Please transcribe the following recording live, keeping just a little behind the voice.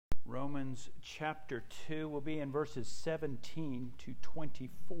Romans chapter 2. We'll be in verses 17 to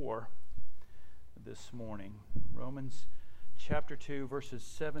 24 this morning. Romans chapter 2, verses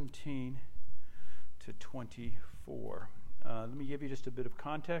 17 to 24. Let me give you just a bit of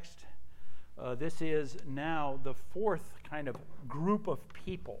context. This is now the fourth kind of group of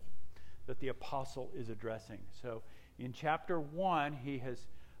people that the apostle is addressing. So in chapter 1, he has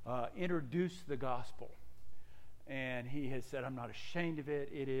introduced the gospel. And he has said, I'm not ashamed of it.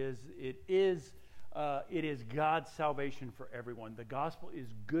 It is God's salvation for everyone. The gospel is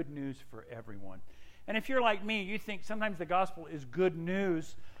good news for everyone. And if you're like me, you think sometimes the gospel is good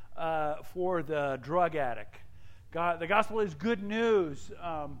news for the drug addict. The gospel is good news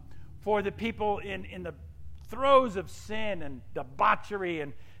for the people in the throes of sin and debauchery.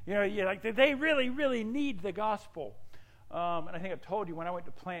 And, you're like, they really, really need the gospel. And I think I've told you, when I went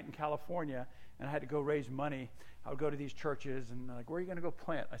to plant in California and I had to go raise money, I would go to these churches and they're like, where are you going to go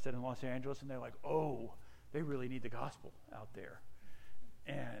plant? I said, in Los Angeles. And they're like, oh, they really need the gospel out there.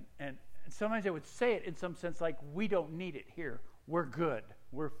 And sometimes they would say it in some sense like, we don't need it here. We're good.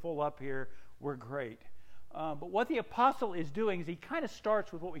 We're full up here. We're great. But what the apostle is doing is he kind of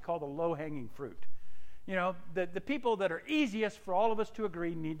starts with what we call the low-hanging fruit. The people that are easiest for all of us to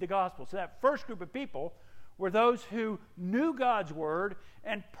agree need the gospel. So that first group of people were those who knew God's word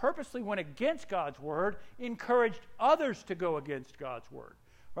and purposely went against God's word, encouraged others to go against God's word,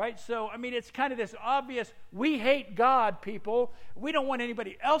 right? So, it's kind of this obvious, we hate God, people. We don't want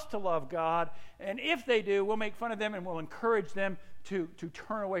anybody else to love God, and if they do, we'll make fun of them and we'll encourage them to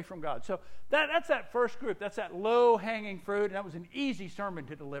turn away from God. So that's that first group. That's that low-hanging fruit, and that was an easy sermon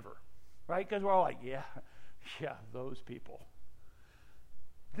to deliver, right? Because we're all like, yeah, those people.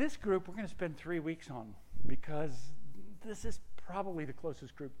 This group we're going to spend 3 weeks on, because this is probably the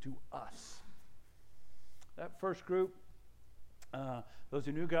closest group to us. That first group, those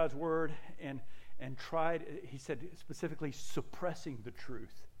who knew God's word and tried, he said specifically, suppressing the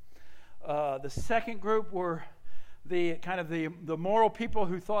truth. The second group were the moral people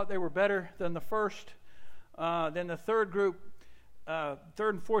who thought they were better than the first. Then the third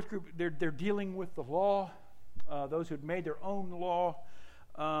and fourth group, they're dealing with the law, those who had made their own law.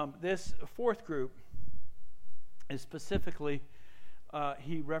 This fourth group is specifically,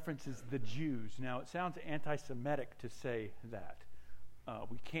 he references the Jews. Now, it sounds anti-Semitic to say that.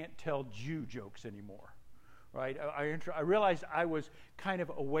 We can't tell Jew jokes anymore, right? I realized I was kind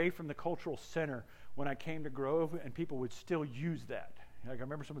of away from the cultural center when I came to Grove, and people would still use that. Like, I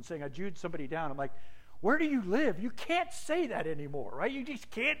remember someone saying, I Jewed somebody down. I'm like, where do you live? You can't say that anymore, right?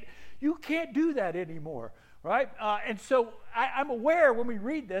 You can't do that anymore, right? And so I'm aware when we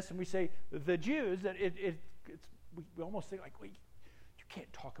read this and we say the Jews that we almost think like, wait, you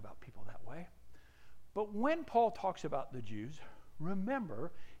can't talk about people that way. But when Paul talks about the Jews,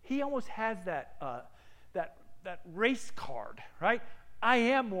 remember, he almost has that race card, right? I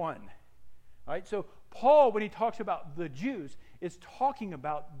am one, right? So Paul, when he talks about the Jews, is talking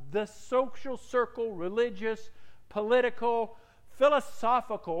about the social circle, religious, political,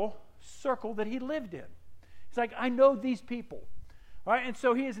 philosophical circle that he lived in. He's like, I know these people. Right? And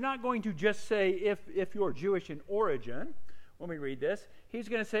so he is not going to just say if you're Jewish in origin, when we read this. He's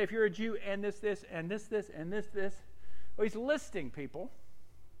going to say if you're a Jew and this, and this, and this. Well, he's listing people,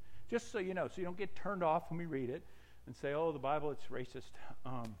 just so you know, so you don't get turned off when we read it and say, oh, the Bible, it's racist.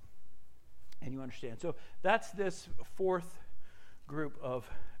 And you understand. So that's this fourth group of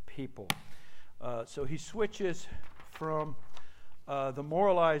people. So he switches from the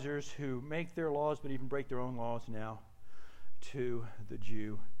moralizers who make their laws but even break their own laws now to the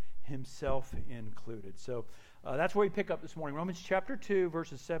Jew, himself included. So that's where we pick up this morning. Romans chapter 2,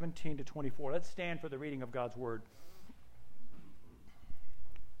 verses 17 to 24. Let's stand for the reading of God's word.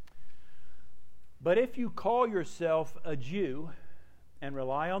 But if you call yourself a Jew and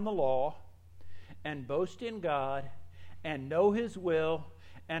rely on the law and boast in God and know his will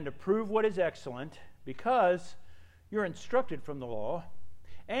and approve what is excellent, because you're instructed from the law,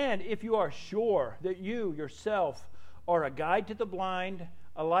 and if you are sure that you yourself are a guide to the blind,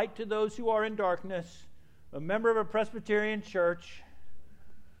 a light to those who are in darkness, a member of a Presbyterian church,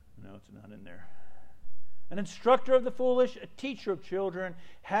 no, it's not in there, an instructor of the foolish, a teacher of children,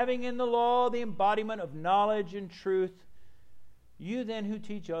 having in the law the embodiment of knowledge and truth, you then who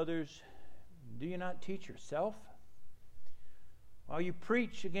teach others, do you not teach yourself? While you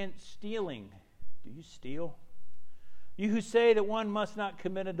preach against stealing, do you steal? You who say that one must not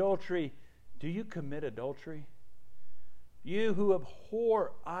commit adultery, do you commit adultery? You who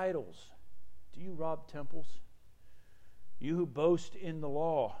abhor idols, do you rob temples? You who boast in the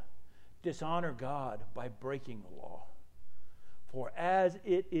law, dishonor God by breaking the law. For as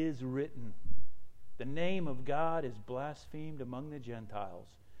it is written, the name of God is blasphemed among the Gentiles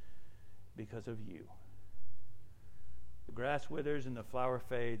because of you. The grass withers and the flower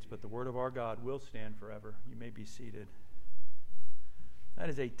fades, but the word of our God will stand forever. You may be seated. That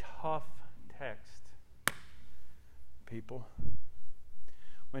is a tough text, people.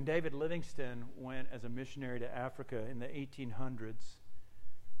 When David Livingstone went as a missionary to Africa in the 1800s,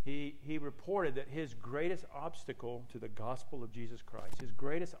 he reported that his greatest obstacle to the gospel of Jesus Christ, his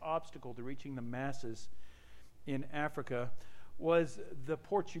greatest obstacle to reaching the masses in Africa, was the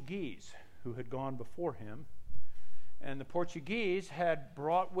Portuguese who had gone before him. And the Portuguese had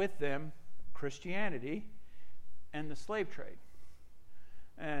brought with them Christianity and the slave trade.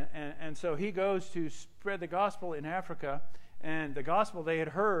 And so he goes to spread the gospel in Africa, and the gospel they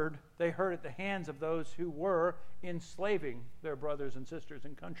heard at the hands of those who were enslaving their brothers and sisters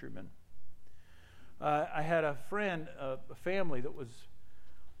and countrymen. I had a friend, a family that was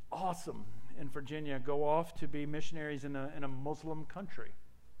awesome in Virginia, go off to be missionaries in a Muslim country.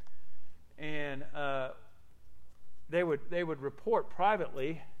 And they would report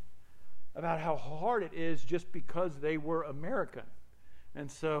privately about how hard it is just because they were American. And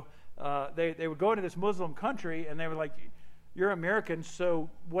so they would go into this Muslim country, and they were like, you're American, so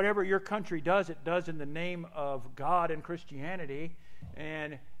whatever your country does, it does in the name of God and Christianity,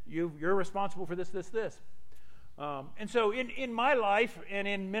 and you're responsible for this. And so in my life and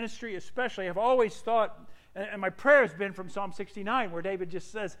in ministry especially, I've always thought, and my prayer has been from Psalm 69, where David just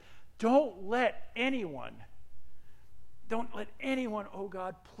says, don't let anyone, oh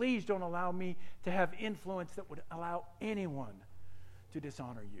God, please don't allow me to have influence that would allow anyone to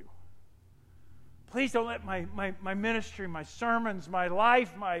dishonor you. Please don't let my ministry, my sermons, my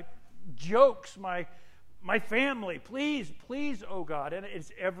life, my jokes, my family, please, oh God. And it's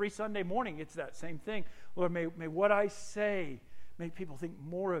every Sunday morning, it's that same thing. Lord, may what I say make people think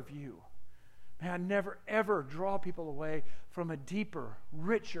more of you. May I never, ever draw people away from a deeper,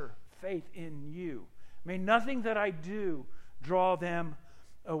 richer faith in you. May nothing that I do draw them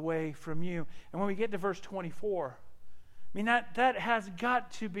away from you. And when we get to verse 24, I mean, that has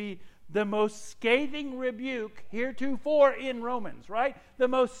got to be the most scathing rebuke heretofore in Romans, right? The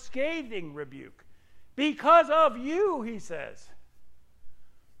most scathing rebuke. Because of you, he says,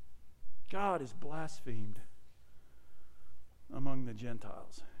 God is blasphemed among the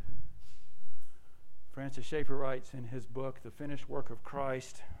Gentiles. Francis Schaeffer writes in his book, The Finished Work of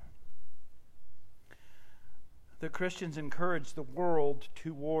Christ, the Christians encourage the world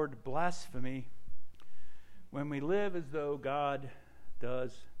toward blasphemy when we live as though God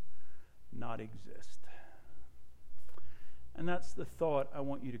does not exist. And that's the thought I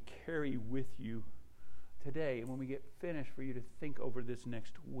want you to carry with you today. And when we get finished, for you to think over this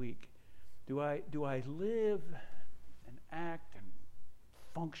next week. Do I live and act and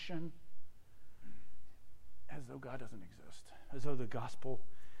function as though God doesn't exist? As though the gospel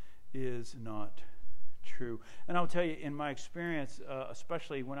is not true? And I'll tell you, in my experience,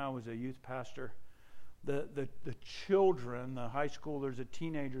 especially when I was a youth pastor, the children, the high schoolers, the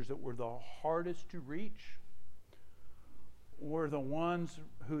teenagers that were the hardest to reach were the ones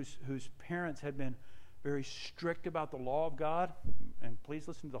whose parents had been very strict about the law of God. And please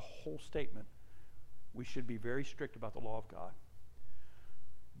listen to the whole statement. We should be very strict about the law of God.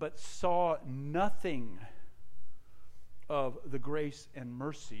 But saw nothing of the grace and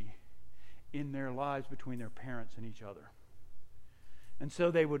mercy in their lives between their parents and each other. And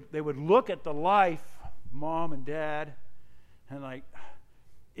so they would look at the life, mom and dad, and like,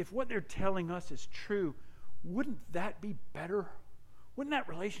 if what they're telling us is true, wouldn't that be better? Wouldn't that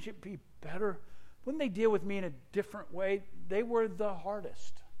relationship be better? Wouldn't they deal with me in a different way? They were the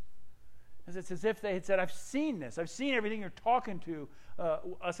hardest. It's as if they had said, I've seen this. I've seen everything you're talking to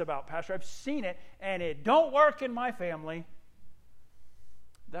us about, Pastor. I've seen it, and it don't work in my family.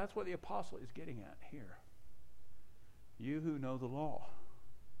 That's what the apostle is getting at here. You who know the law,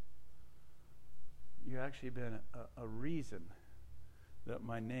 you've actually been a reason that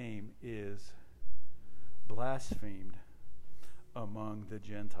my name is blasphemed among the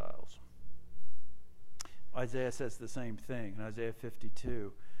Gentiles. Isaiah says the same thing. In Isaiah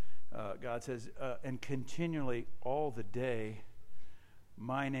 52, God says, and continually all the day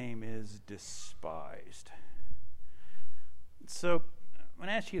my name is despised. So I'm going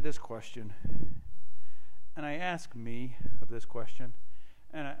to ask you this question, and I ask me of this question,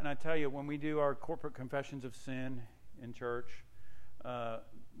 and I tell you, when we do our corporate confessions of sin in church,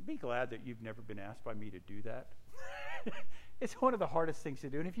 be glad that you've never been asked by me to do that. It's one of the hardest things to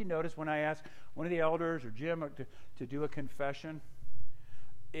do. And if you notice, when I ask one of the elders or Jim to do a confession,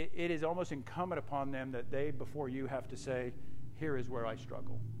 it is almost incumbent upon them that they, before you, have to say, here is where I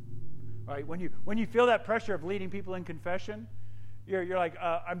struggle. Right? When you feel that pressure of leading people in confession, you're like,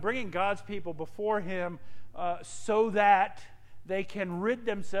 I'm bringing God's people before Him so that they can rid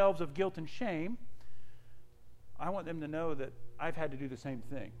themselves of guilt and shame. I want them to know that I've had to do the same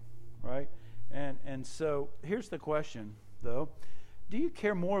thing, right? And so here's the question, though. Do you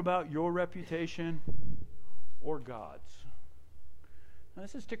care more about your reputation or God's? Now,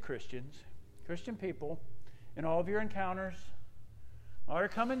 this is to Christians, Christian people, in all of your encounters, all your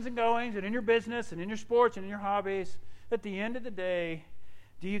comings and goings, and in your business, and in your sports, and in your hobbies. At the end of the day,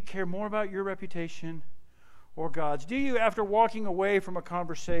 do you care more about your reputation or God's? Do you, after walking away from a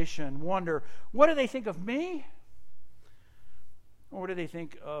conversation, wonder, what do they think of me? Or what do they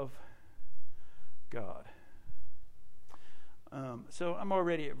think of God? So I'm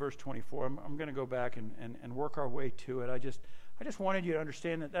already at verse 24. I'm going to go back and work our way to it. I just wanted you to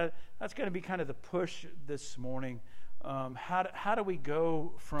understand that's going to be kind of the push this morning. How do we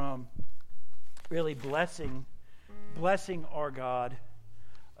go from really blessing our God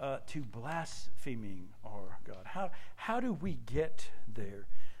to blaspheming our God? How do we get there?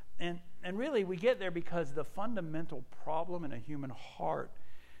 And really we get there because the fundamental problem in a human heart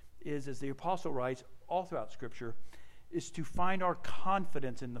is, as the apostle writes all throughout Scripture, is to find our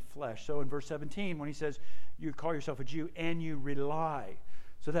confidence in the flesh. So in verse 17, when he says, you call yourself a Jew and you rely.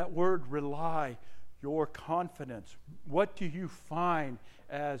 So that word rely, your confidence. What do you find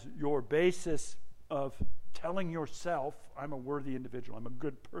as your basis of telling yourself, I'm a worthy individual, I'm a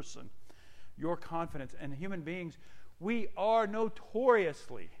good person? Your confidence. And human beings, we are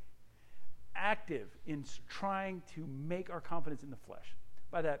notoriously active in trying to make our confidence in the flesh.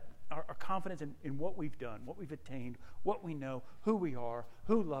 By that, our confidence in what we've done, what we've attained, what we know, who we are,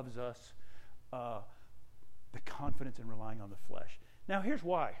 who loves us, the confidence in relying on the flesh. Now, here's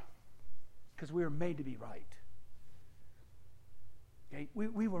why. Because we were made to be right. Okay?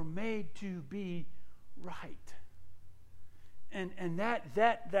 We were made to be right. And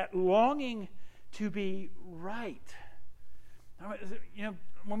that longing to be right. You know,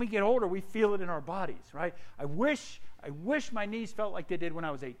 when we get older, we feel it in our bodies, right? I wish my knees felt like they did when I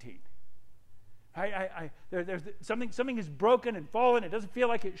was 18. There's something is broken and fallen. It doesn't feel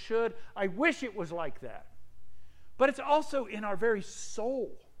like it should. I wish it was like that. But it's also in our very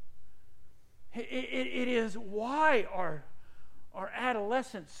soul. It is why our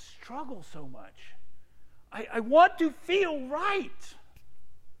adolescents struggle so much. I want to feel right.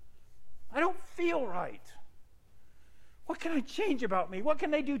 I don't feel right. What can I change about me? What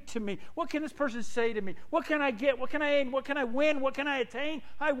can they do to me? What can this person say to me? What can I get? What can I aim? What can I win? What can I attain?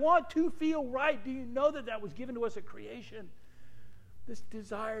 I want to feel right. Do you know that was given to us at creation? This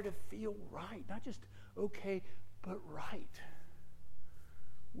desire to feel right. Not just okay, but right.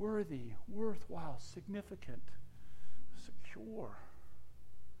 Worthy, worthwhile, significant, secure.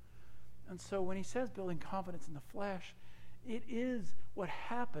 And so when he says building confidence in the flesh, it is what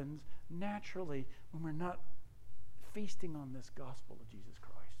happens naturally when we're not feasting on this gospel of Jesus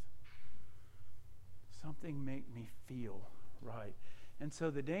Christ. Something make me feel right. And so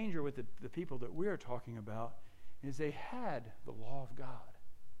the danger with the people that we're talking about is they had the law of God.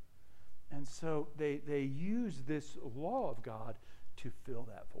 And so they use this law of God to fill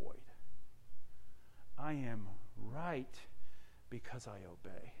that void. I am right because I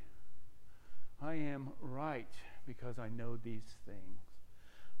obey. I am right because I know these things.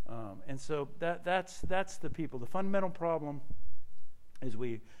 And so that's the people. The fundamental problem is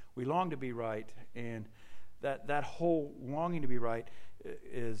we long to be right, and that whole longing to be right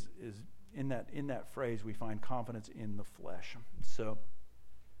is in that phrase we find confidence in the flesh. So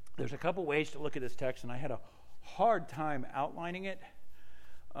there's a couple ways to look at this text, and I had a hard time outlining it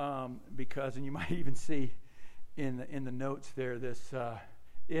because, and you might even see in the notes there this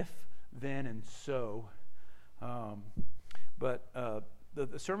if, then, and so. But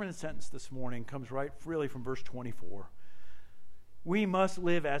the sermon sentence this morning comes right really from verse 24. We must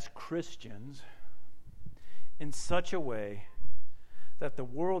live as Christians in such a way that the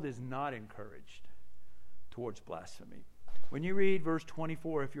world is not encouraged towards blasphemy. When you read verse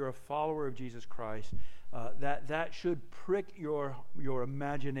 24, if you're a follower of Jesus Christ, that should prick your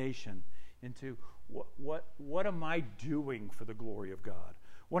imagination into what am I doing for the glory of God?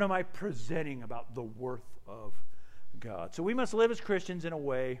 What am I presenting about the worth of God? So we must live as Christians in a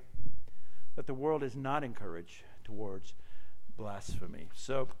way that the world is not encouraged towards blasphemy.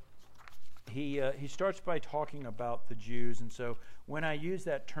 So he starts by talking about the Jews. And so when I use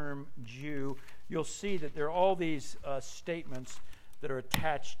that term Jew, you'll see that there are all these statements that are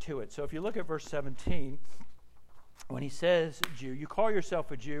attached to it. So if you look at verse 17, when he says Jew, you call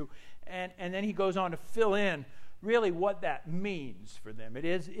yourself a Jew, and then he goes on to fill in really what that means for them. It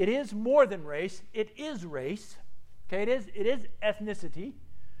is more than race. It is race. Okay, it is ethnicity.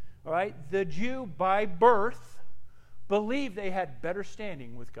 All right, the Jew by birth believed they had better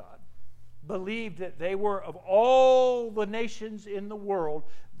standing with God. Believed that they were, of all the nations in the world,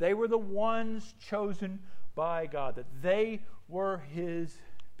 they were the ones chosen by God, that they were His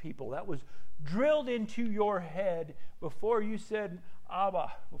people. That was drilled into your head before you said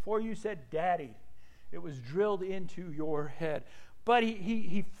Abba, before you said Daddy. It was drilled into your head. But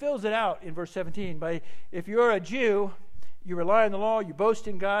he fills it out in verse 17 by, if you're a Jew, you rely on the law, you boast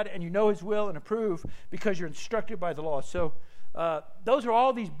in God, and you know His will and approve because you're instructed by the law. So those are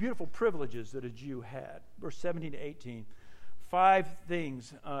all these beautiful privileges that a Jew had. Verse 17 to 18. 5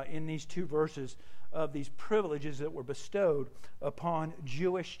 things in these 2 verses of these privileges that were bestowed upon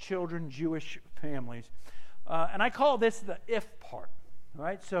Jewish children, Jewish families. And I call this the if part. All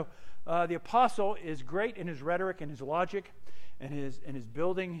right? So the apostle is great in his rhetoric and his logic and his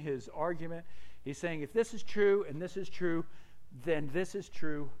building his argument. He's saying, if this is true and this is true, then this is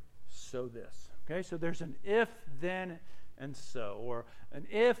true, so this. Okay, so there's an if, then, and so, or an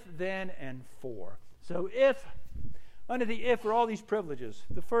if, then, and for. So if, under the if are all these privileges.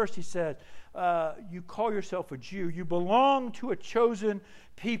 The first, he said, you call yourself a Jew. You belong to a chosen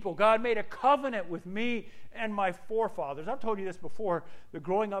people. God made a covenant with me and my forefathers. I've told you this before, that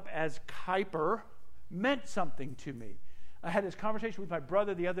growing up as Kuiper meant something to me. I had this conversation with my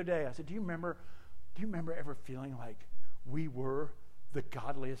brother the other day. I said, do you remember ever feeling like we were the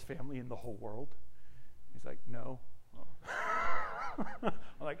godliest family in the whole world? He's like, no. Oh. I'm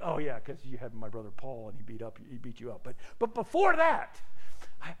like, oh yeah, because you had my brother Paul and he beat you up. But before that,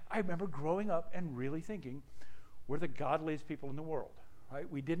 I remember growing up and really thinking we're the godliest people in the world. Right?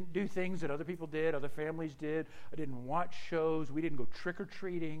 We didn't do things that other people did, other families did. I didn't watch shows. We didn't go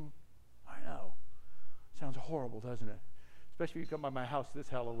trick-or-treating. I know. Sounds horrible, doesn't it? Especially if you come by my house this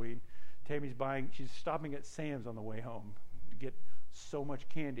Halloween. She's stopping at Sam's on the way home to get so much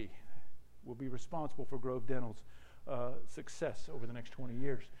candy. We'll be responsible for Grove Dental's success over the next 20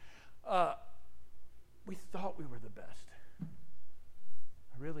 years. We thought we were the best.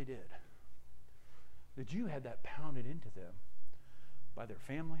 I really did. The Jew had that pounded into them by their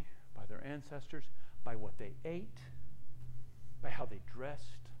family, by their ancestors, by what they ate, by how they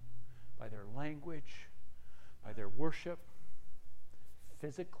dressed, by their language, by their worship,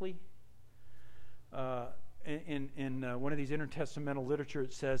 physically. In one of these intertestamental literature,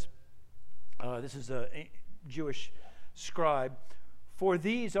 it says, this is a Jewish scribe, for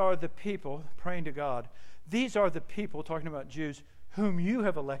these are the people, praying to God, these are the people, talking about Jews, whom you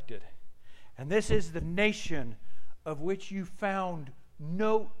have elected. And this is the nation of which you found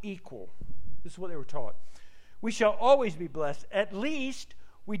no equal. This is what they were taught. We shall always be blessed. At least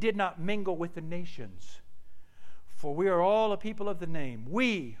we did not mingle with the nations. For we are all a people of the name,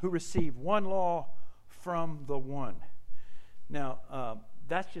 we who receive one law from the one. Now,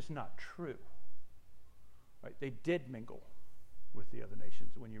 that's just not true. Right? They did mingle with the other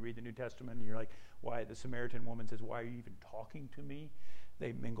nations. When you read the New Testament and you're like, why? The Samaritan woman says, why are you even talking to me?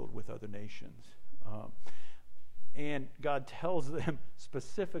 They mingled with other nations. And God tells them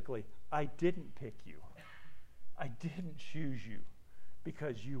specifically, I didn't pick you. I didn't choose you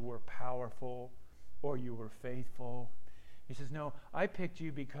because you were powerful or you were faithful. He says, no, I picked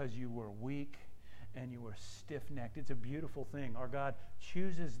you because you were weak and you were stiff-necked. It's a beautiful thing. Our God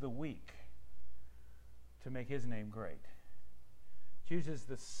chooses the weak to make His name great. Chooses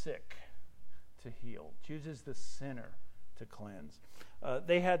the sick to heal. Chooses the sinner to cleanse.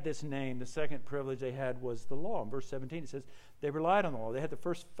 They had this name. The second privilege they had was the law. In verse 17 it says they relied on the law. They had the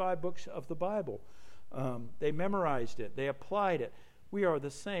first 5 books of the Bible. They memorized it. They applied it. We are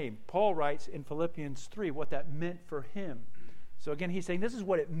the same. Paul writes in Philippians 3 what that meant for him. So again, he's saying this is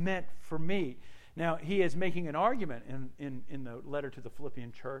what it meant for me. Now, he is making an argument in the letter to the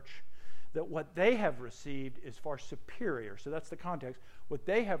Philippian church that what they have received is far superior. So that's the context. What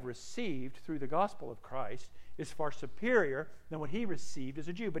they have received through the gospel of Christ is far superior than what he received as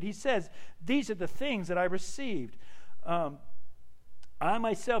a Jew. But he says, these are the things that I received. I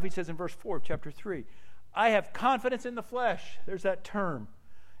myself, he says in verse 4 of chapter 3, I have confidence in the flesh. There's that term.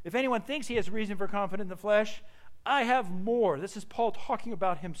 If anyone thinks he has reason for confidence in the flesh, I have more. This is Paul talking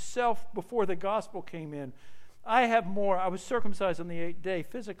about himself before the gospel came in. I have more. I was circumcised on the 8th day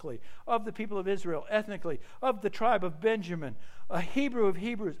physically, of the people of Israel ethnically, of the tribe of Benjamin, a Hebrew of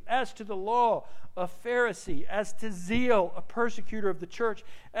Hebrews, as to the law, a Pharisee, as to zeal, a persecutor of the church,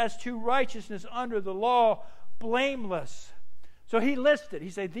 as to righteousness under the law, blameless. So he listed, he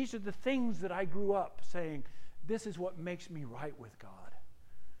said, these are the things that I grew up saying, this is what makes me right with God.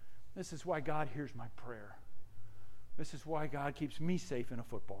 This is why God hears my prayer. This is why God keeps me safe in a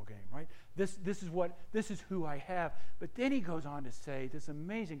football game, right? This is who I have. But then he goes on to say this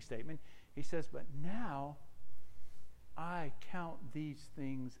amazing statement. He says, but now I count these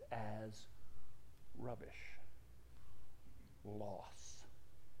things as rubbish, loss.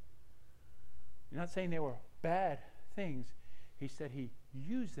 You're not saying they were bad things. He said he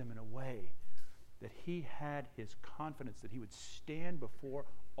used them in a way that he had his confidence that he would stand before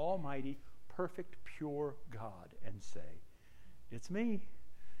Almighty, perfect, pure God and say, it's me.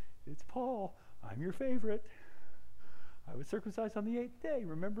 It's Paul. I'm your favorite. I was circumcised on the 8th day.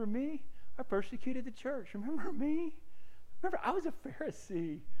 Remember me? I persecuted the church. Remember me? Remember, I was a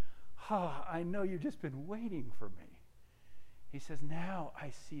Pharisee. I know you've just been waiting for me. He says, now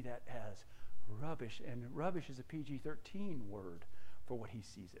I see that as rubbish. And rubbish is a PG-13 word for what he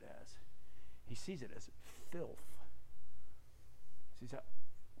sees it as. He sees it as filth. Sees that.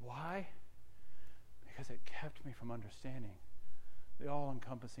 Why? Because it kept me from understanding the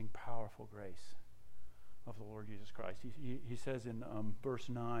all-encompassing, powerful grace of the Lord Jesus Christ. He says in verse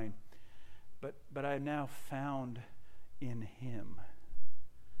 9, but I am now found in him.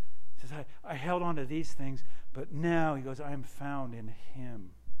 He says, I held on to these things, but now, he goes, I am found in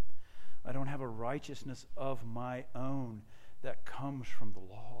him. I don't have a righteousness of my own that comes from the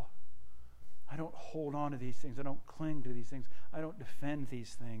law. I don't hold on to these things. I don't cling to these things. I don't defend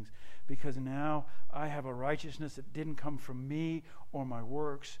these things, because now I have a righteousness that didn't come from me or my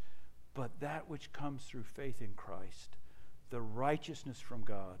works, but that which comes through faith in Christ, the righteousness from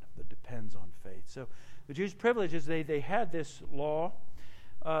God that depends on faith. So the Jews' privileges, they had this law,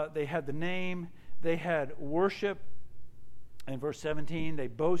 they had the name, they had worship. In verse 17, they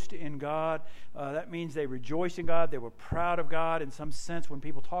boast in God. That means they rejoice in God. They were proud of God. In some sense, when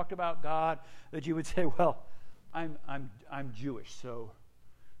people talked about God, that you would say, well, I'm Jewish, so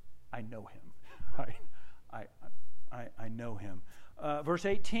I know him. Right? I know him. Verse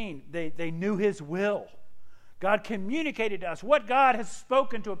 18, they knew his will. God communicated to us what God has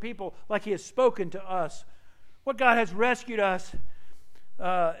spoken to a people like he has spoken to us. What God has rescued us.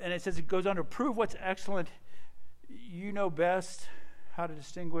 And it says it goes on to prove what's excellent. You know best how to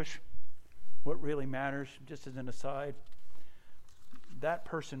distinguish what really matters. Just as an aside, that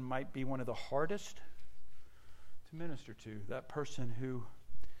person might be one of the hardest to minister to. That person who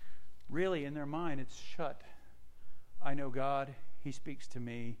really in their mind it's shut. I know God. He speaks to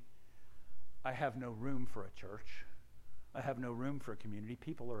me. I have no room for a church. I have no room for a community.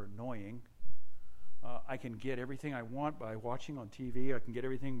 People are annoying. I can get everything I want by watching on TV. I can get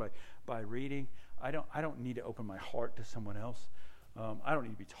everything by reading. I don't need to open my heart to someone else. I don't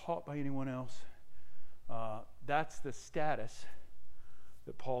need to be taught by anyone else. That's the status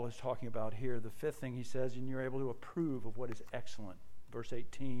that Paul is talking about here. The fifth thing he says, and you're able to approve of what is excellent. Verse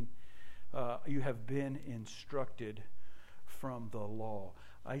 18, you have been instructed from the law.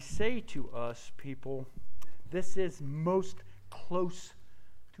 I say to us, people, this is most close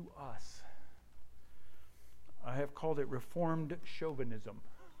to us. I have called it reformed chauvinism.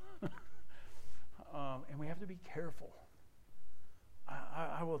 And we have to be careful.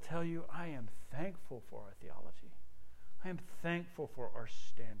 I will tell you, I am thankful for our theology. I am thankful for our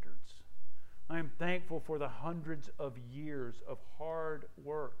standards. I am thankful for the hundreds of years of hard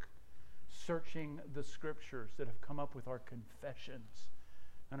work searching the scriptures that have come up with our confessions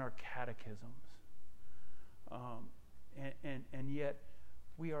and our catechisms. And yet,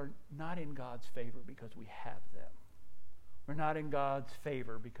 we are not in God's favor because we have them. We're not in God's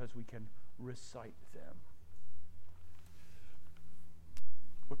favor because we can recite them.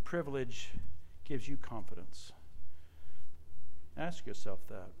 What privilege gives you confidence? Ask yourself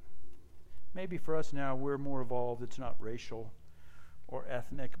that. Maybe for us now, we're more evolved. It's not racial or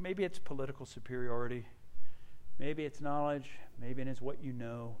ethnic. Maybe it's political superiority. Maybe it's knowledge. Maybe it's what you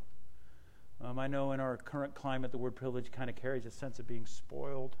know. I know in our current climate, the word privilege kind of carries a sense of being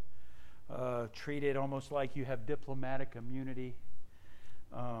spoiled, treated almost like you have diplomatic immunity.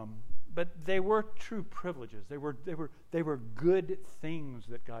 But they were true privileges. They were good things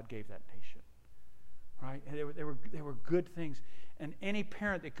that God gave that nation, right? And they were good things. And any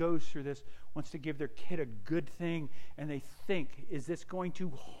parent that goes through this wants to give their kid a good thing, and they think, is this going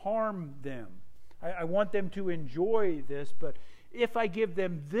to harm them? I want them to enjoy this, but if I give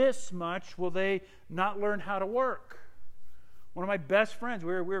them this much, will they not learn how to work? One of my best friends,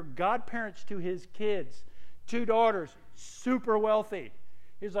 we're godparents to his kids, 2 daughters, super wealthy.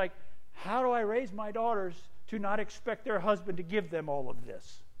 He's like, how do I raise my daughters to not expect their husband to give them all of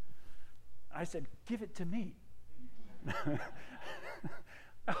this? I said, give it to me.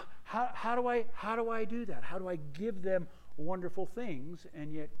 How do I do that? How do I give them wonderful things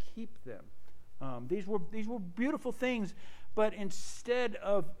and yet keep them? These were beautiful things, but instead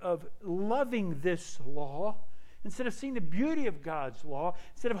of loving this law, instead of seeing the beauty of God's law,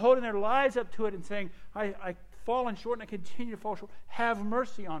 instead of holding their lives up to it and saying, I've fallen short and I continue to fall short, have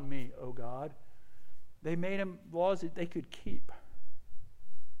mercy on me, O God, they made them laws that they could keep.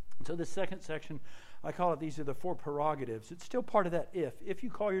 So the second section, I call it, these are the four prerogatives. It's still part of that if. If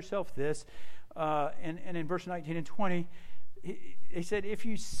you call yourself this, and in verse 19 and 20, he said, if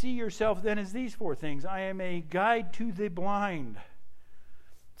you see yourself then as these four things, I am a guide to the blind.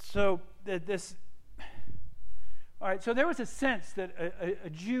 So this, all right, so there was a sense that a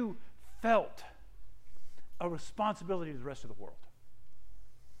Jew felt a responsibility to the rest of the world.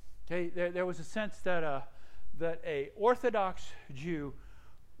 Okay, there was a sense that a Orthodox Jew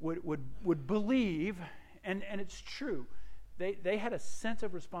would believe, and it's true, they had a sense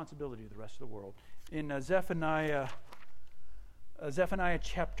of responsibility to the rest of the world. In Zephaniah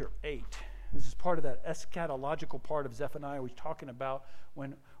chapter 8, this is part of that eschatological part of Zephaniah. We're talking about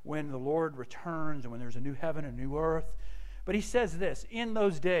when the Lord returns and when there's a new heaven and a new earth. But he says this, in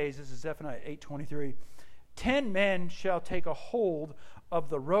those days, this is Zephaniah 8:23, 10 men shall take a hold of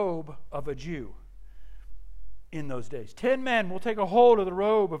the robe of a Jew. In those days, 10 men will take a hold of the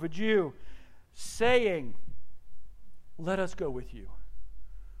robe of a Jew, saying, let us go with you,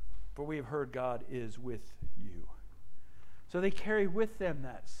 for we have heard God is with you. So they carry with them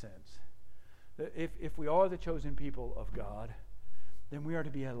that sense that if we are the chosen people of God, then we are to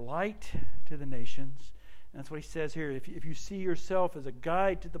be a light to the nations. And that's what he says here. If you see yourself as a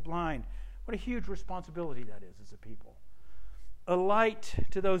guide to the blind, what a huge responsibility that is as a people. A light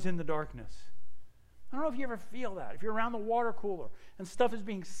to those in the darkness. I don't know if you ever feel that. If you're around the water cooler and stuff is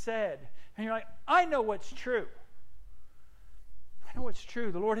being said, and you're like, I know what's true. I know what's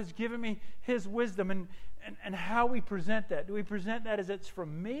true. The Lord has given me His wisdom, and how we present that. Do we present that as it's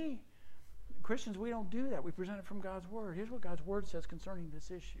from me? Christians, we don't do that. We present it from God's Word. Here's what God's Word says concerning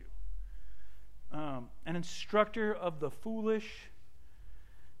this issue. An instructor of the foolish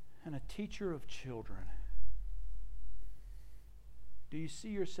and a teacher of children. Do you see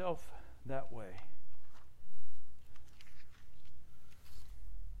yourself that way?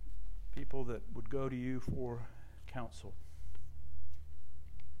 People that would go to you for counsel.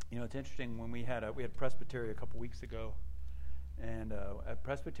 You know, it's interesting, when we had Presbytery a couple weeks ago, and at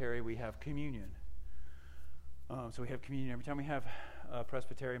Presbytery we have communion. So we have communion every time we have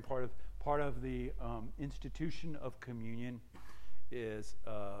Presbytery, and part of the institution of communion is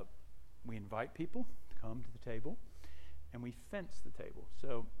we invite people to come to the table, and we fence the table.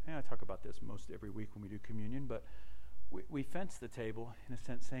 So, and I talk about this most every week when we do communion, but we fence the table in a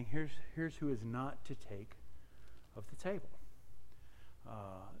sense, saying here's who is not to take of the table.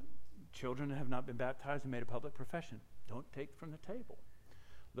 Children that have not been baptized and made a public profession, don't take from the table.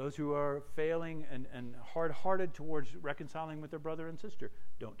 Those who are failing and hard-hearted towards reconciling with their brother and sister,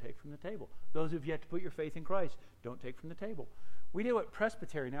 don't take from the table. Those who have yet to put your faith in Christ, don't take from the table. We do at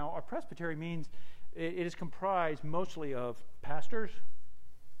Presbytery now. Our Presbytery means it is comprised mostly of pastors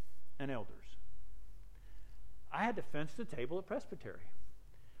and elders. I had to fence the table at Presbytery.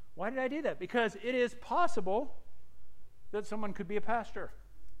 Why did I do that? Because it is possible that someone could be a pastor.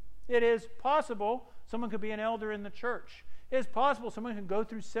 It is possible someone could be an elder in the church. It is possible someone can go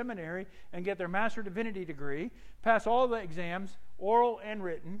through seminary and get their Master of Divinity degree, pass all the exams, oral and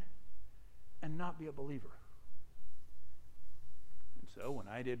written, and not be a believer. And so when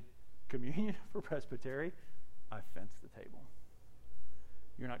I did communion for Presbytery, I fenced the table.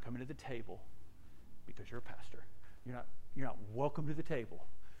 You're not coming to the table because you're a pastor. You're not welcome to the table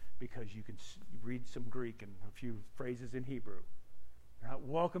because you can read some Greek and a few phrases in Hebrew. You're not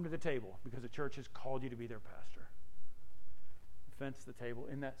welcome to the table because the church has called you to be their pastor. Fence the table.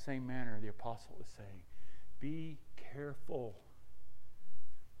 In that same manner, the apostle is saying, be careful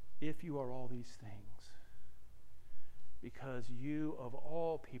if you are all these things, because you of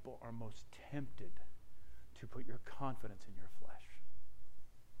all people are most tempted to put your confidence in your flesh.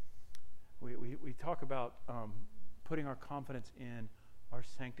 We talk about putting our confidence in our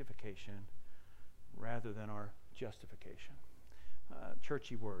sanctification rather than our justification.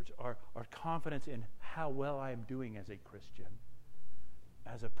 Churchy words. Our confidence in how well I am doing as a Christian,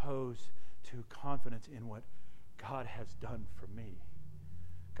 as opposed to confidence in what God has done for me.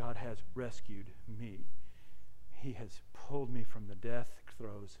 God has rescued me. He has pulled me from the death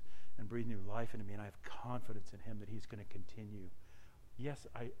throes and breathed new life into me, and I have confidence in Him that He's going to continue. Yes,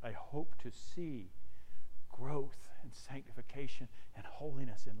 I hope to see growth and sanctification and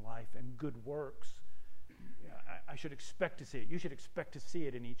holiness in life and good works. I should expect to see it. You should expect to see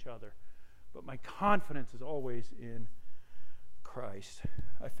it in each other. But my confidence is always in Christ.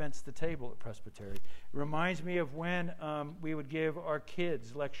 I fenced the table at Presbytery. It reminds me of when we would give our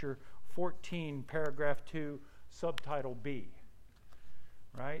kids lecture 14, paragraph 2, subtitle B.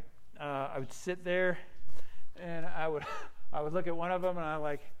 Right? I would sit there and I would look at one of them and I'm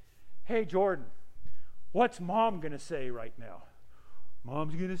like, hey, Jordan, what's Mom going to say right now?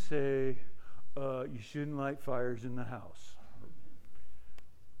 Mom's going to say, you shouldn't light fires in the house.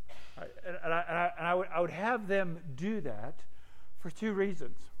 And I would have them do that for two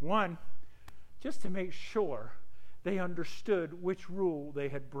reasons. One, just to make sure they understood which rule they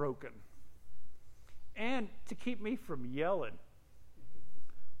had broken. And to keep me from yelling.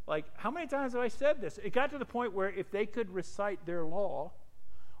 Like, how many times have I said this? It got to the point where if they could recite their law,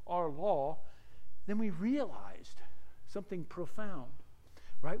 our law, then we realized something profound,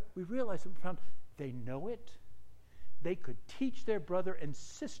 right? We realized something profound. They know it. They could teach their brother and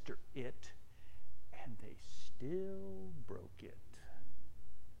sister it, and they still broke it.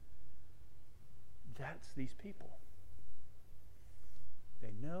 That's these people.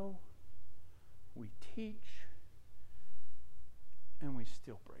 They know, we teach, and we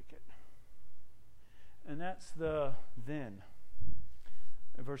still break it. And that's the then.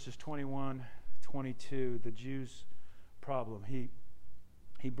 In verses 21, 22, the Jews' problem.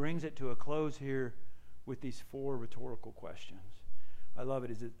 He brings it to a close here with these 4 rhetorical questions. I love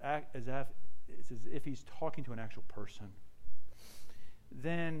it. It's as if he's talking to an actual person.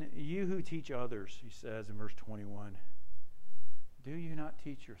 Then you who teach others, he says in verse 21, do you not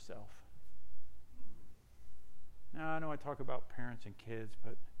teach yourself? Now, I know I talk about parents and kids,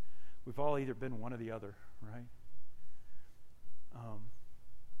 but we've all either been one or the other, right?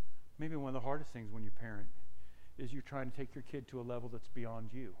 Maybe one of the hardest things when you parent is you're trying to take your kid to a level that's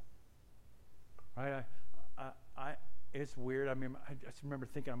beyond you. Right? It's weird. I mean, I just remember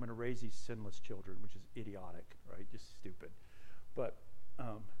thinking I'm going to raise these sinless children, which is idiotic, right? Just stupid. But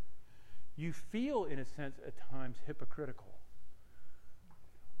you feel, in a sense, at times hypocritical.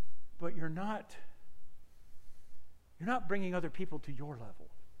 But you're not bringing other people to your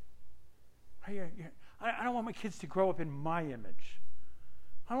level. I don't want my kids to grow up in my image.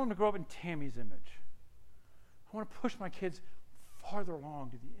 I don't want them to grow up in Tammy's image. I want to push my kids farther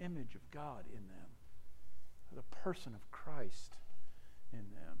along to the image of God in them, the person of Christ in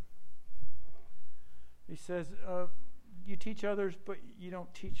them. He says, you teach others, but you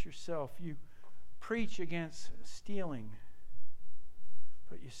don't teach yourself. You preach against stealing,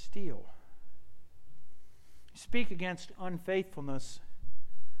 but you steal. You speak against unfaithfulness,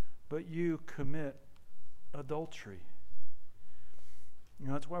 but you commit adultery. You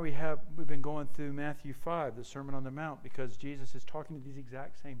know, that's why we've been going through Matthew 5, the Sermon on the Mount, because Jesus is talking to these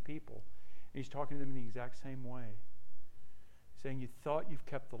exact same people. And he's talking to them in the exact same way. He's saying, you thought you've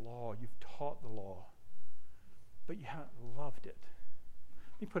kept the law, you've taught the law, but you haven't loved it.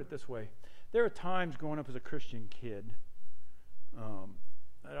 Let me put it this way. There are times growing up as a Christian kid,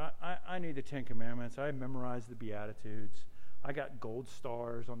 I knew the 10 Commandments. I memorized the Beatitudes. I got gold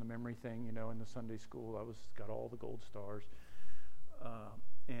stars on the memory thing, in the Sunday school. I got all the gold stars.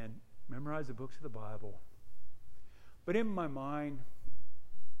 And memorized the books of the Bible. But in my mind,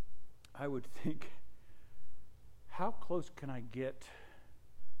 I would think, how close can I get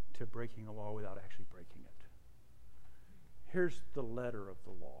to breaking a law without actually breaking it? Here's the letter of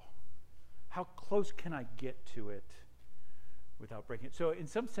the law. How close can I get to it without breaking it? So in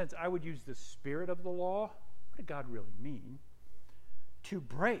some sense, I would use the spirit of the law. What did God really mean? To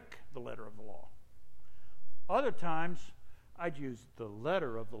break the letter of the law. Other times, I'd use the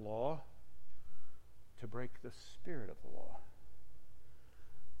letter of the law to break the spirit of the law.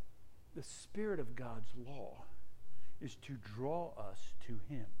 The spirit of God's law is to draw us to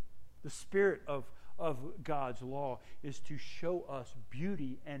Him. The spirit of God's law is to show us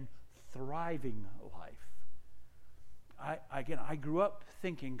beauty and thriving life. I grew up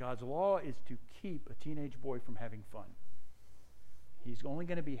thinking God's law is to keep a teenage boy from having fun. He's only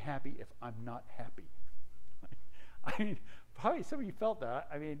going to be happy if I'm not happy. I mean, probably some of you felt that.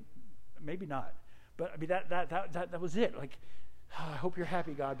 I mean, maybe not. But I mean, that was it. Like, I hope you're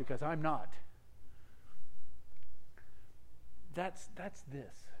happy, God, because I'm not. That's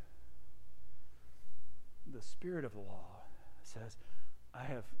this. The spirit of the law says, I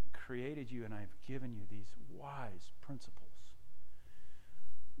have created you and I have given you these wise principles.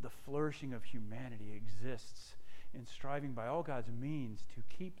 The flourishing of humanity exists in striving by all God's means to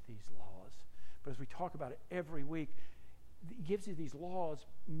keep these laws. But as we talk about it every week, it gives you these laws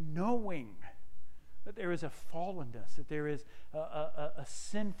knowing that there is a fallenness, that there is a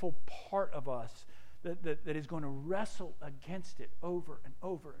sinful part of us that is going to wrestle against it over and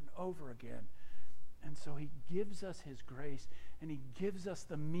over and over again. And so he gives us his grace, and he gives us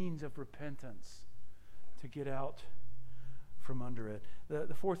the means of repentance to get out from under it.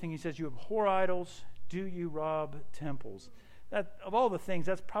 The fourth thing he says, you abhor idols, do you rob temples? That, of all the things,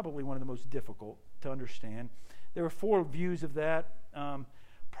 that's probably one of the most difficult to understand. There are four views of that.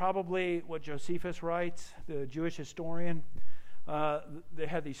 Probably what Josephus writes, the Jewish historian. They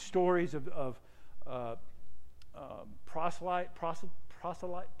had these stories of proselytes,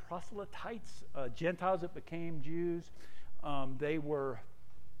 Gentiles that became Jews. They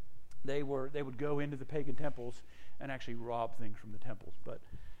would go into the pagan temples and actually rob things from the temples. But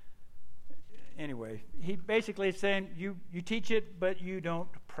anyway, he basically is saying you teach it, but you don't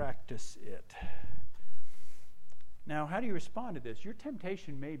practice it. Now, how do you respond to this? Your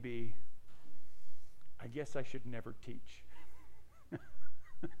temptation may be, I guess I should never teach.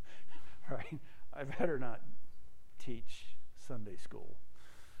 Right? I better not teach Sunday school.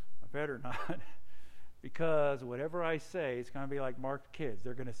 I better not, because whatever I say, it's going to be like marked kids.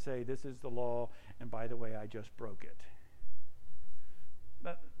 They're going to say, this is the law, and by the way, I just broke it.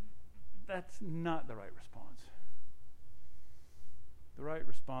 That's not the right response. The right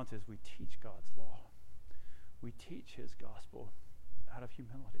response is we teach God's law. We teach his gospel out of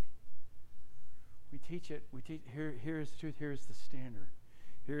humility. We teach it. Here is the truth. Here is the standard.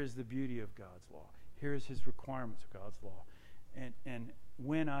 Here is the beauty of God's law. Here is his requirements of God's law. And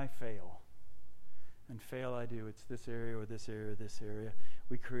when I fail, and fail I do, it's this area or this area or this area,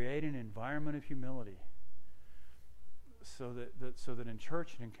 we create an environment of humility so that in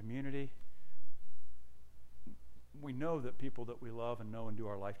church and in community, we know that people that we love and know and do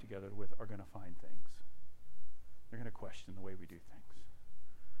our life together with are going to find things. They're going to question the way we do things,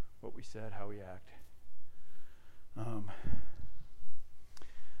 what we said, how we act.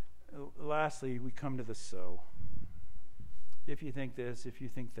 Lastly, we come to the so. If you think this, if you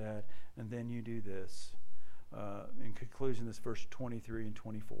think that, and then you do this. In conclusion, this verse 23 and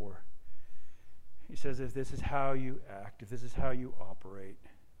 24. He says, if this is how you act, if this is how you operate,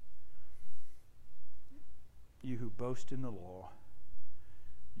 you who boast in the law,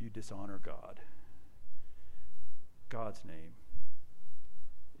 you dishonor God. God's name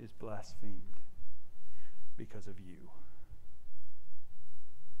is blasphemed because of you.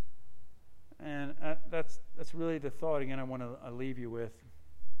 And that's really the thought again I want to leave you with.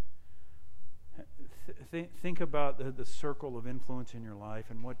 Think about the circle of influence in your life,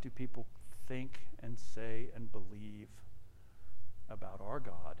 and what do people think and say and believe about our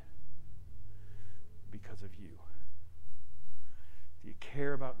God because of you? Do you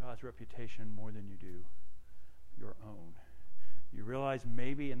care about God's reputation more than you do your own? You realize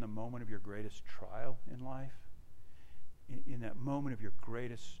maybe in the moment of your greatest trial in life, in that moment of your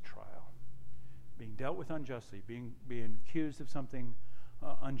greatest trial, being dealt with unjustly, being accused of something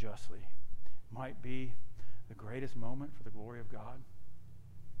unjustly, might be the greatest moment for the glory of God.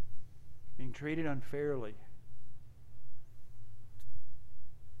 Being treated unfairly,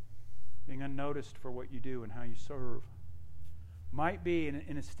 being unnoticed for what you do and how you serve, might be,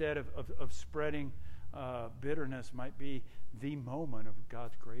 instead of spreading bitterness, might be the moment of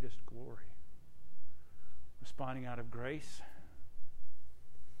God's greatest glory. Responding out of grace.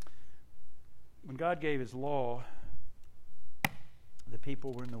 When God gave his law, the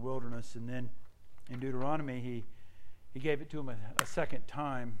people were in the wilderness, and then in Deuteronomy he gave it to them a second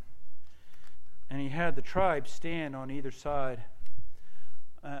time, and he had the tribes stand on either side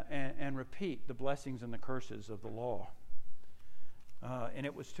and repeat the blessings and the curses of the law. And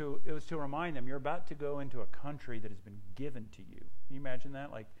it was to remind them, you're about to go into a country that has been given to you. Can you imagine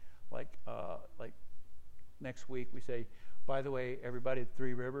that? Like next week we say, by the way, everybody at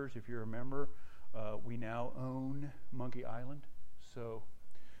Three Rivers, if you remember, we now own Monkey Island. So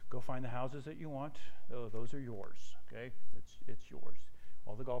go find the houses that you want. Oh, those are yours. Okay, it's yours.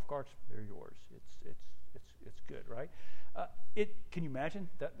 All the golf carts, they're yours. It's good, right? Can you imagine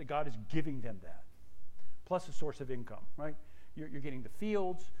that God is giving them that, plus a source of income, right? You're getting the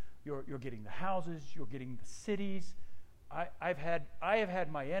fields, you're getting the houses, you're getting the cities. I have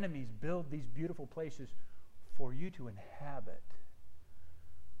had my enemies build these beautiful places for you to inhabit.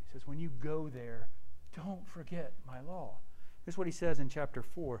 He says, when you go there, don't forget my law. Here's what he says in chapter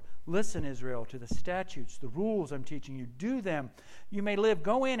 4. Listen, Israel, to the statutes, the rules I'm teaching you. Do them. You may live.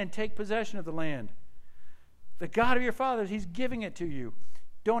 Go in and take possession of the land. The God of your fathers, he's giving it to you.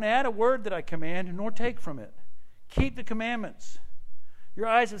 Don't add a word that I command, nor take from it. Keep the commandments. Your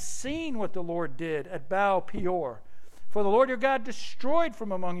eyes have seen what the Lord did at Baal Peor. For the Lord your God destroyed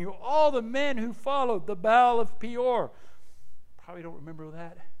from among you all the men who followed the Baal of Peor. Probably don't remember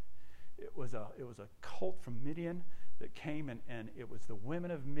that. It was a cult from Midian that came, and it was the women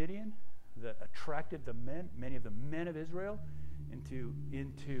of Midian that attracted many of the men of Israel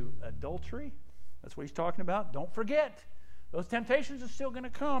into adultery. That's what he's talking about. Don't forget, those temptations are still going to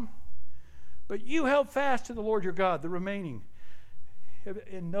come. But you held fast to the Lord your God, the remaining.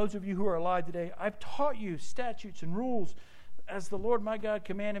 And those of you who are alive today, I've taught you statutes and rules as the Lord my God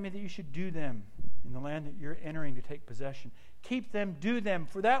commanded me that you should do them in the land that you're entering to take possession. Keep them, do them,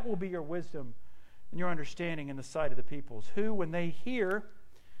 for that will be your wisdom and your understanding in the sight of the peoples, who, when they hear,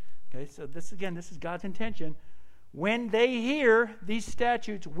 okay, so this is God's intention, when they hear these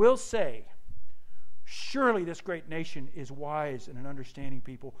statutes will say, surely this great nation is wise and an understanding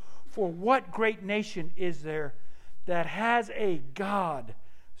people. For what great nation is there that has a God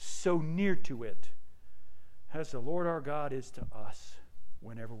so near to it as the Lord our God is to us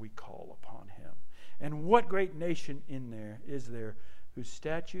whenever we call upon him? And what great nation is there whose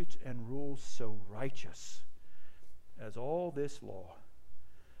statutes and rules so righteous as all this law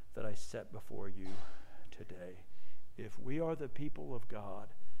that I set before you today? If we are the people of God,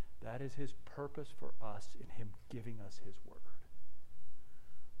 that is his purpose for us in him giving us his word.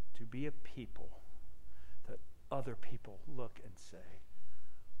 To be a people that other people look and say,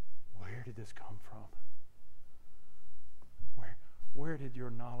 where did this come from? Where did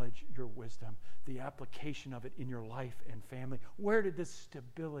your knowledge, your wisdom, the application of it in your life and family, where did this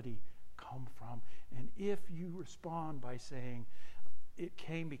stability come from? And if you respond by saying, it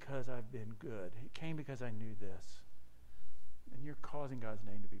came because I've been good, it came because I knew this, and you're causing God's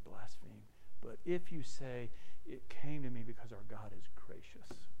name to be blasphemed. But if you say, it came to me because our God is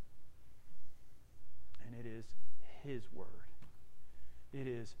gracious, and it is his word, it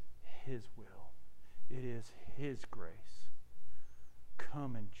is his will, it is his grace,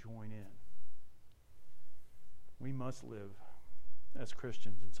 come and join in. We must live as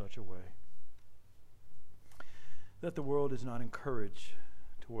Christians in such a way that the world is not encouraged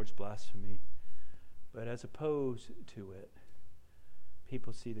towards blasphemy, but as opposed to it,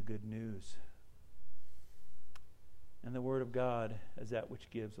 people see the good news and the Word of God as that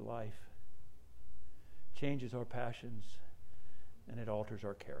which gives life, changes our passions, and it alters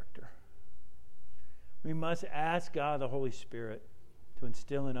our character. We must ask God, the Holy Spirit, to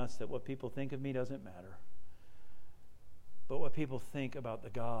instill in us that what people think of me doesn't matter, but what people think about the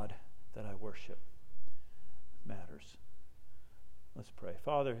God that I worship matters. Let's pray.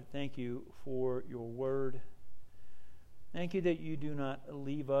 Father, thank you for your word. Thank you that you do not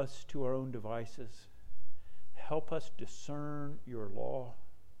leave us to our own devices. Help us discern your law.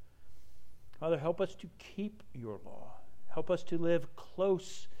 Father, help us to keep your law. Help us to live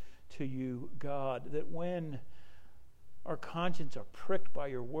close to you, God, that when our conscience are pricked by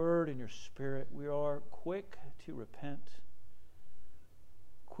your word and your spirit, we are quick to repent,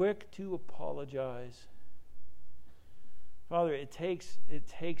 quick to apologize. Father, it takes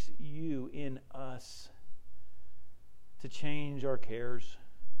you in us to change our cares.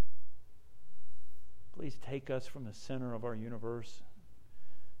 Please take us from the center of our universe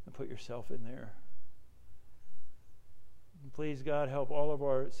and put yourself in there. And please, God, help all of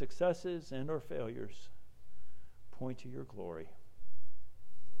our successes and our failures point to your glory.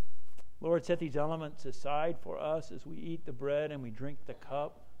 Lord, set these elements aside for us as we eat the bread and we drink the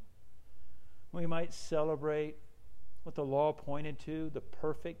cup. We might celebrate what the law pointed to, the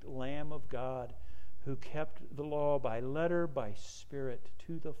perfect Lamb of God who kept the law by letter, by spirit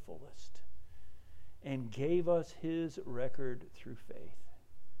to the fullest, and gave us his record through faith.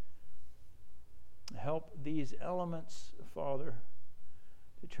 Help these elements, Father,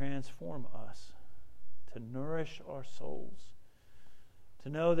 to transform us, to nourish our souls, to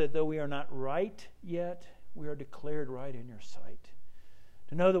know that though we are not right yet, we are declared right in your sight.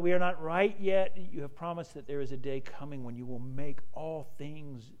 To know that we are not right yet, you have promised that there is a day coming when you will make all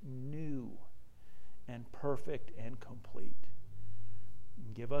things new and perfect and complete.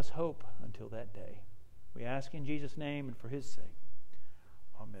 And give us hope until that day. We ask in Jesus' name and for his sake.